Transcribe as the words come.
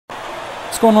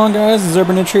What's going on, guys? This is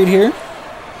UrbanRetreat here.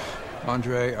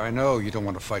 Andre, I know you don't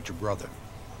want to fight your brother,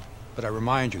 but I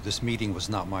remind you, this meeting was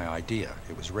not my idea.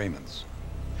 It was Raymond's.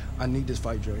 I need this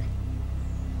fight, Dre.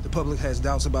 The public has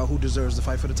doubts about who deserves the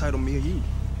fight for the title, me or you.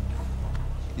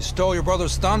 You stole your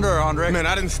brother's thunder, Andre. Man,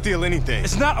 I didn't steal anything.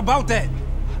 It's not about that.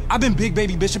 I've been Big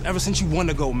Baby Bishop ever since you won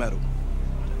the gold medal.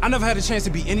 I never had a chance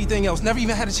to be anything else. Never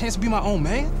even had a chance to be my own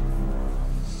man.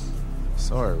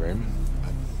 Sorry, Raymond.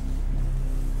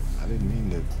 I didn't mean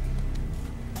to.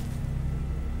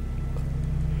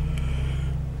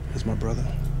 As my brother,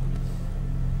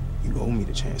 you owe me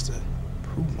the chance to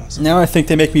prove myself. Now I think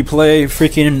they make me play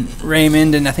freaking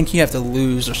Raymond, and I think you have to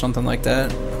lose or something like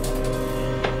that.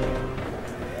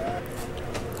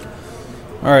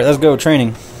 Alright, let's go. Training.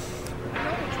 I'm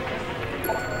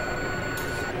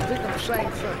thinking the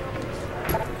same thing.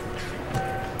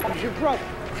 He's your brother.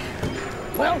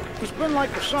 Well, he's been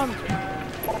like a son to me.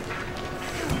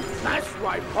 That's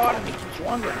why part of me keeps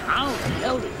wondering how the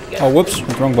hell did he get... Oh, whoops.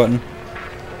 Wrong button.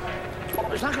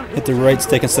 Hit the right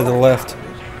stick instead of the left.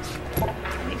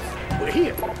 We're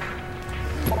here.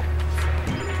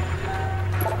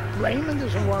 Raymond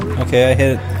isn't worried. Okay,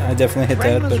 I definitely hit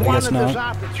that, but I guess Raymond's wanted this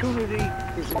not. opportunity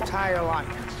his entire life,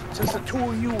 since the two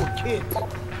of you were kids.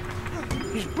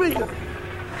 He's bigger than you,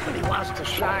 but he wants to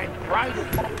shine brighter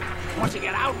than you. He wants to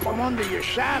get out from under your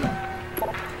shadow.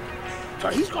 So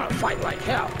he's gonna fight like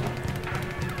hell.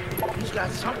 He's got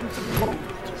something to prove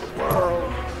to the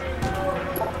world,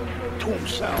 to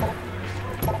himself.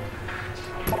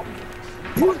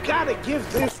 You've got to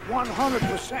give this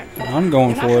 100%. I'm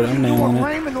going for it. I'm nailing it.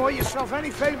 Raymond or yourself any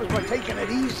favors by taking it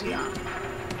easy on him,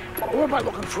 or by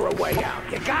looking for a way out.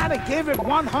 You got to give it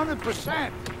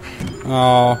 100%.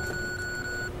 Oh.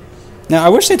 Now I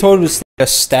wish they told us like a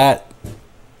stat,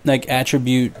 like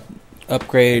attribute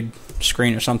upgrade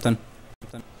screen or something.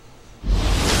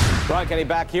 Brian Kenny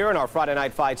back here in our Friday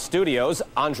Night Fight studios.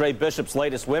 Andre Bishop's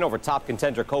latest win over top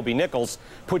contender Kobe Nichols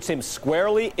puts him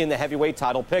squarely in the heavyweight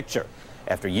title picture.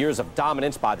 After years of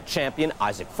dominance by the champion,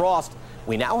 Isaac Frost,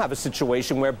 we now have a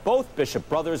situation where both Bishop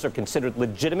brothers are considered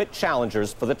legitimate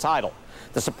challengers for the title.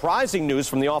 The surprising news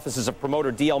from the offices of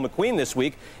promoter D.L. McQueen this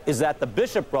week is that the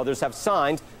Bishop brothers have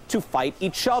signed to fight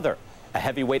each other, a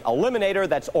heavyweight eliminator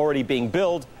that's already being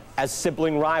billed as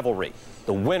Sibling Rivalry.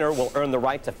 The winner will earn the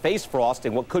right to face Frost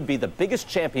in what could be the biggest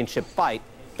championship fight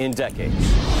in decades.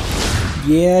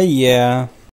 Yeah.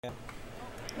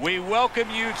 We welcome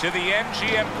you to the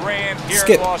MGM Grand here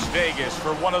Skip. in Las Vegas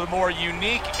for one of the more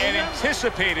unique and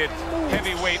anticipated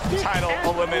heavyweight title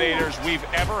eliminators we've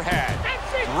ever had.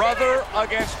 Brother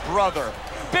against brother.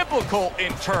 Biblical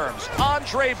in terms.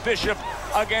 Andre Bishop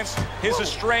against his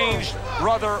estranged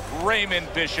brother Raymond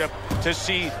Bishop to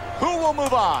see who will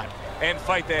move on and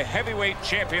fight the heavyweight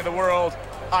champion of the world,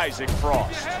 Isaac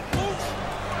Frost.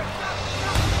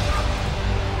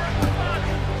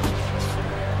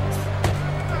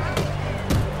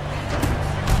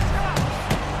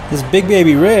 This Big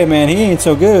Baby Ray, man, he ain't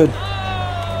so good.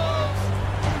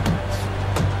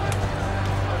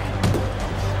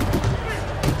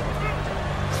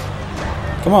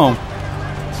 Come on.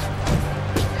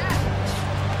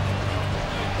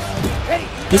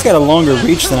 He's got a longer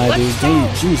reach than I do.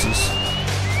 Dang, Jesus.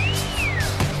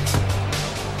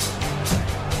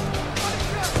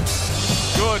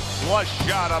 Good flush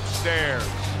shot upstairs.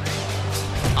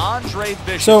 Andre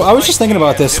Bishop. So I was just thinking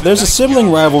about this. There's a sibling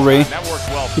rivalry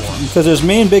because there's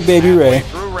me and Big Baby Ray,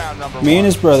 me and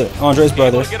his brother, Andre's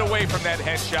brother,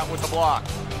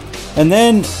 and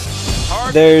then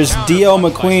there's D.L.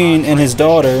 McQueen and his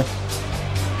daughter,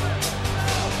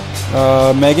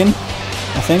 Megan,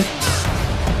 I think.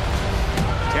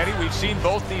 Teddy, we've seen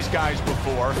both these guys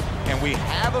before, and we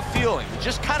have a feeling, we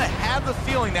just kind of have the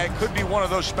feeling that it could be one of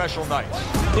those special nights.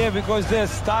 Yeah, because their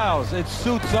styles, it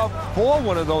suits up for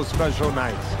one of those special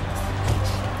nights.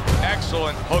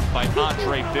 Excellent hook by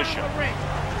Andre Bishop.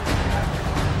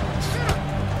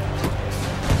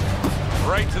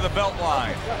 Right to the belt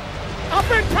line.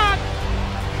 Uppercut!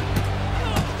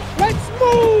 Let's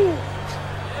move!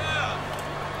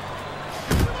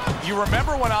 You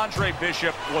remember when Andre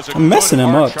Bishop was a I'm messing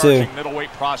him up too.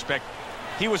 Middleweight prospect?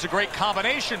 He was a great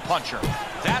combination puncher.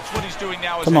 That's what he's doing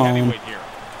now as Come a on. heavyweight here.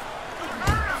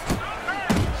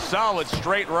 Solid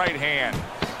straight right hand.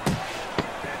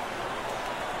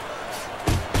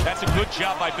 That's a good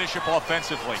job by Bishop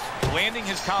offensively. Landing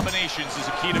his combinations is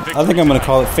a key to victory. I think I'm going to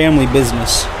call it family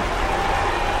business.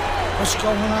 What's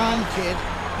going on, kid?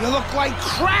 You look like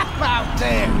crap out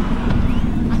there.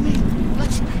 I mean,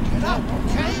 let's pick it up,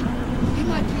 okay? He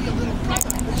might be a little brother,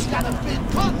 but he's got a big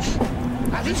punch.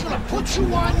 And he's gonna put you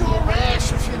on your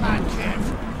ass if you're not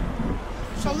careful.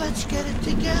 So let's get it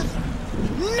together.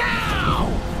 Now!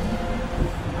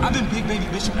 I've been Big Baby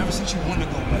Bishop ever since you wanted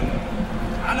to go,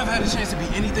 man. I never had a chance to be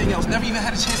anything else. Never even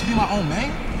had a chance to be my own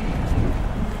man.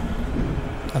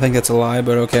 I think that's a lie,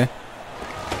 but okay.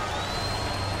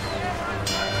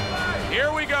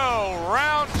 Here we go.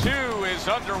 Round 2 is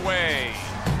underway.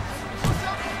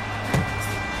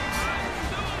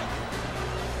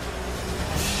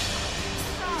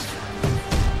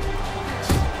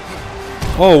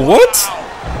 Oh, what?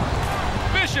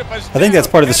 Bishop has I think that's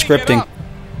part of the scripting.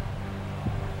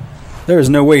 There is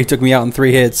no way he took me out in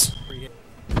 3 hits.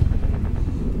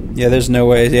 Yeah, there's no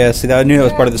way. Yeah, see, I knew that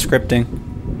was part of the scripting.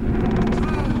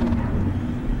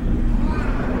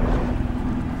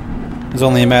 It was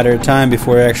only a matter of time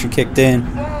before it actually kicked in.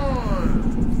 5,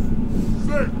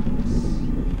 6,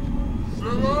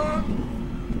 7,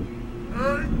 8,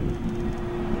 9,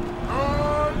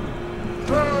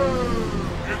 10.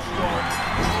 It's done.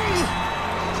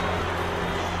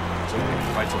 It's okay.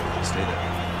 Fight's over. Stay there.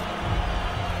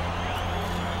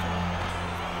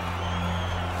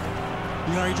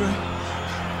 You alright, Dre?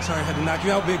 Sorry I had to knock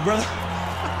you out, big brother.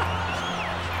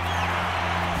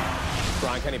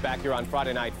 Brian Kenny back here on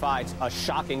Friday Night Fights. A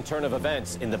shocking turn of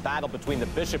events in the battle between the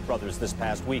Bishop brothers this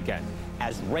past weekend,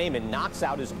 as Raymond knocks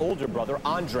out his older brother,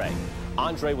 Andre.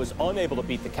 Andre was unable to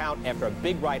beat the count after a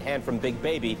big right hand from Big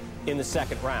Baby in the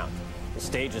 2nd round. The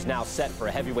stage is now set for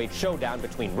a heavyweight showdown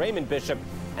between Raymond Bishop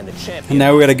and the champion. And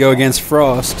now we got to go against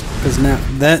Frost, because now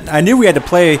that I knew we had to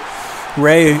play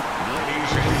Ray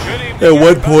at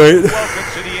one point. Welcome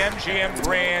to the MGM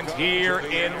Grand here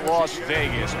in Las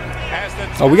Vegas. As the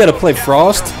Oh, we got to play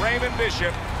Frost? Raymond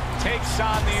Bishop takes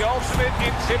on the ultimate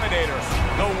intimidator,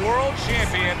 the world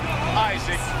champion,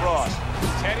 Isaac Frost.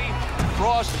 Teddy,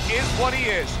 Frost is what he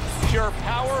is. Pure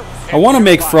power. I want to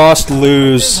make Frost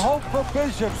lose Hope for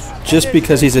Bishop. just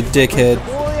because he's a dickhead.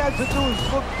 All he has to do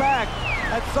is look back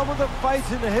at some of the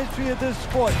fights in the history of this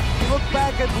sport. Look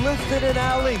back at Liston and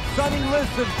Ali. Sonny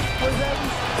Liston was every...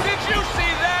 Did you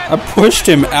see that? I pushed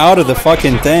him out of the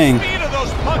fucking thing. Speed of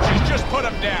those punches just put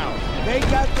him down. They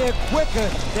got there quicker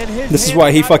than his. This is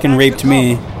why he fucking raped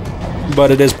me.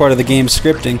 But it is part of the game's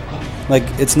scripting. Like,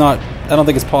 it's not... I don't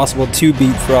think it's possible to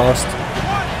beat Frost.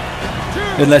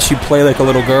 Unless you play like a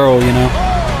little girl, you know?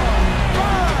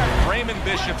 Raymond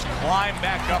Bishop's climb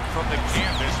back up from the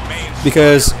canvas.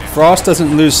 Because Frost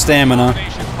doesn't lose stamina.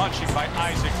 Punching by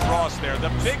Isaac Frost there. The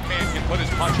big man can put his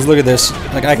punches. Because look at this.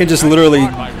 Like, I can just literally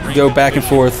go back and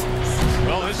forth.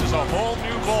 Well, this is a whole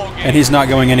new ball game. And he's not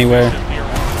going anywhere.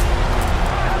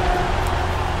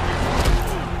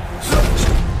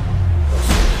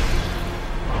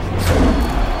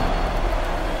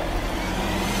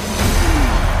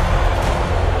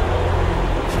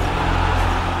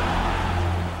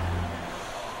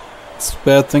 It's the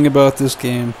bad thing about this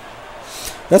game.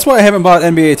 That's why I haven't bought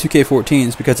NBA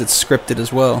 2K14s, because it's scripted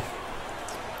as well.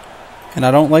 And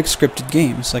I don't like scripted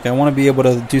games. Like, I want to be able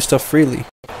to do stuff freely.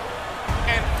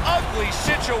 An ugly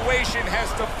situation has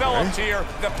developed here.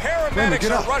 The paramedics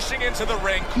are rushing into the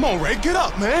ring. Come on, Ray, get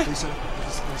up, man.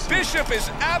 Bishop is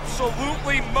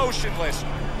absolutely motionless.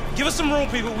 Give us some room,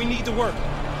 people. We need to work.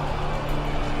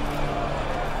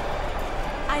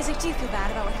 Isaac, do you feel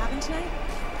bad about what happened tonight?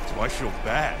 Do I feel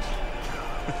bad?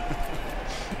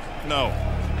 No,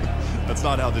 that's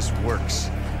not how this works.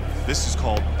 This is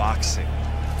called boxing.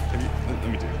 Let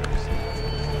me do this.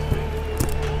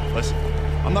 Listen,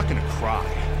 I'm not gonna cry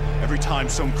every time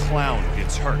some clown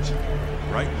gets hurt,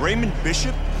 right? Raymond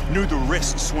Bishop knew the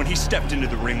risks when he stepped into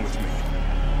the ring with me.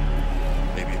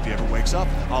 Maybe if he ever wakes up,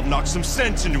 I'll knock some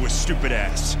sense into his stupid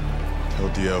ass. Tell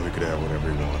DL he could have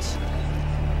whatever he wants.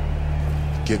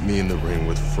 Get me in the ring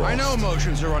with Frost. I know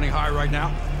emotions are running high right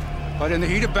now, but in the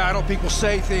heat of battle, people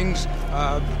say things,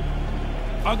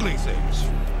 ugly things.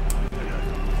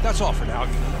 That's all for now.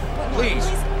 Please.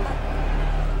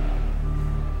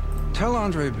 Tell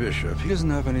Andre Bishop he doesn't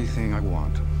have anything I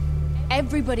want.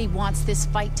 Everybody wants this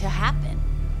fight to happen.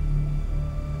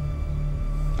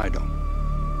 I don't.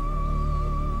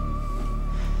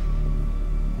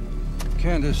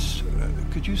 Candace,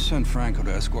 could you send Franco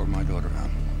to escort my daughter out?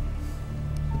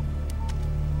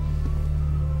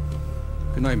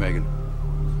 Good night, Megan.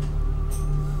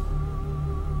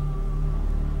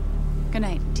 Good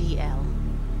night, DL.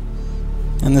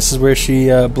 And this is where she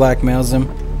blackmails him.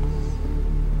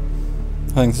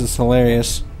 I think this is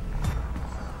hilarious.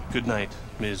 Good night,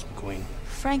 Ms. McQueen.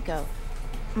 Franco,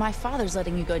 my father's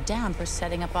letting you go down for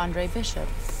setting up Andre Bishop.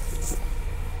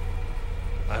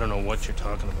 I don't know what you're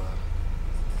talking about.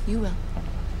 You will.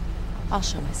 I'll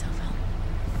show myself out.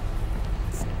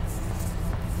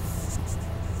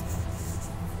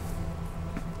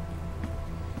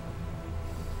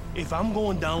 If I'm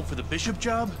going down for the Bishop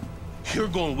job, you're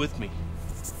going with me.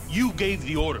 You gave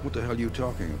the order. What the hell are you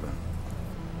talking about?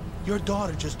 Your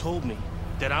daughter just told me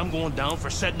that I'm going down for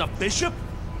setting up Bishop?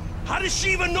 How does she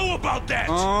even know about that?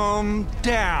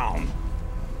 Down.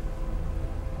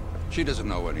 She doesn't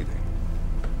know anything.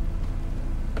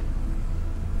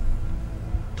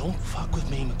 Don't fuck with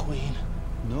me, McQueen.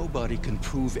 Nobody can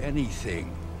prove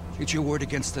anything. It's your word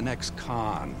against the next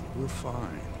con. We're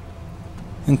fine.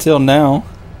 Until now.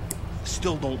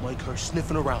 Still don't like her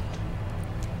sniffing around.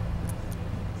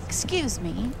 Excuse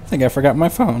me. I think I forgot my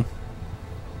phone.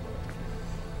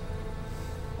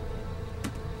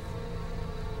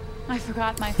 I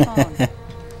forgot my phone.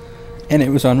 And it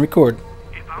was on record.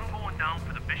 If I'm going down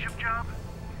for the Bishop job,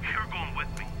 you're going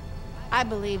with me. I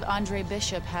believe Andre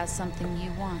Bishop has something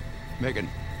you want. Megan,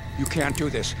 you can't do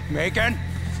this. Megan!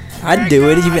 I'd do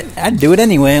it even. I'd do it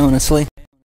anyway, honestly.